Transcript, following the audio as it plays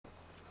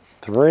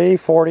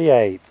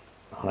3:48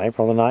 on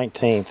April the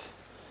 19th.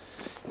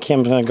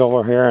 Kim's going to go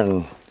over here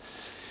and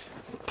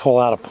pull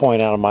out a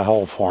point out of my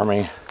hole for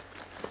me.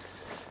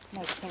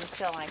 Make him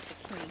feel like the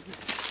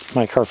king.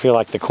 Make her feel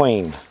like the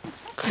queen.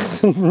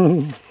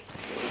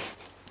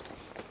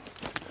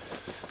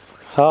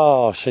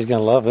 Oh, she's going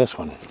to love this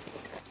one.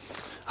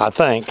 I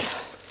think.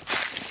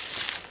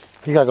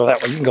 You got to go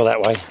that way. You can go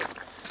that way.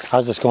 I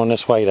was just going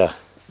this way to,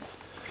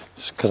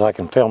 because I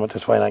can film it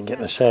this way and I can get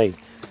in the shade.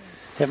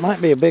 It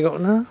might be a big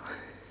old, no.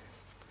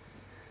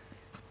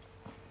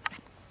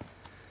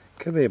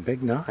 Could be a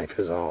big knife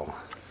is all.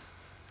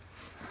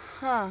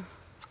 Huh.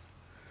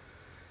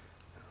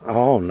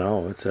 Oh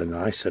no, it's a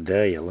nice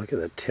sedalia. Look at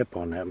the tip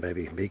on that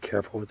baby. Be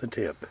careful with the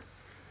tip.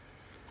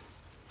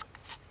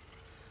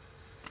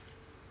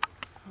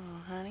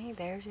 Oh honey,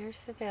 there's your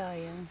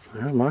sedalia.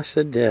 There's my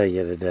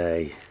sedalia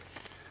today.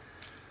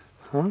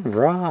 All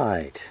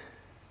right.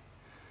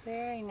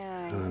 Very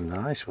nice. A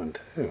nice one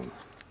too.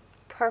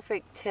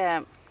 Perfect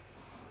tip.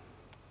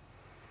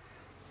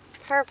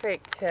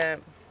 Perfect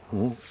tip.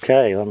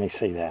 Okay, let me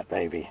see that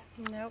baby.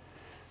 Nope.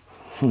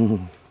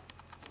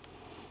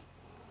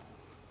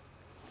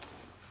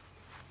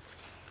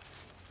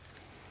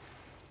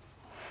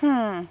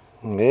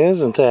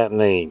 Isn't that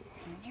neat?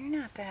 You're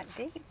not that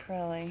deep,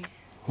 really.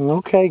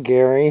 Okay,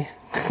 Gary.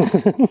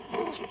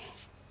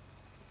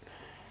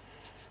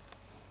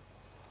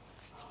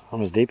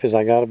 I'm as deep as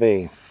I gotta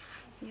be.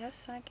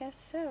 Yes, I guess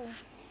so.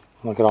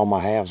 Look at all my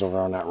halves over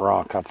on that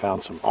rock. I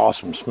found some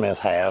awesome Smith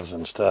halves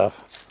and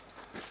stuff.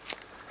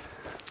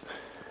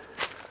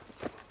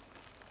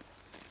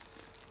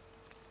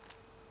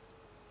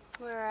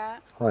 Where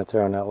at? Right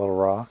there on that little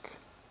rock.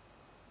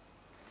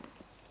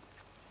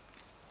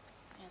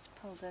 Let's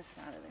pull this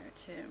out of there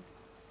too.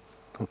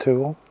 A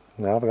tool.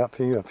 Now I've got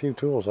a few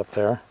tools up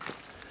there.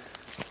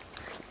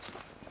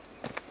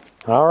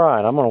 All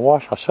right, I'm gonna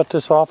wash. I'll shut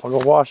this off. I'll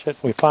go wash it.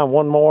 We find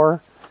one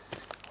more.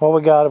 Well,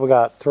 we got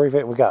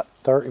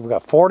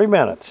 40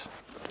 minutes,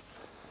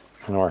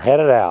 and we're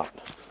headed out.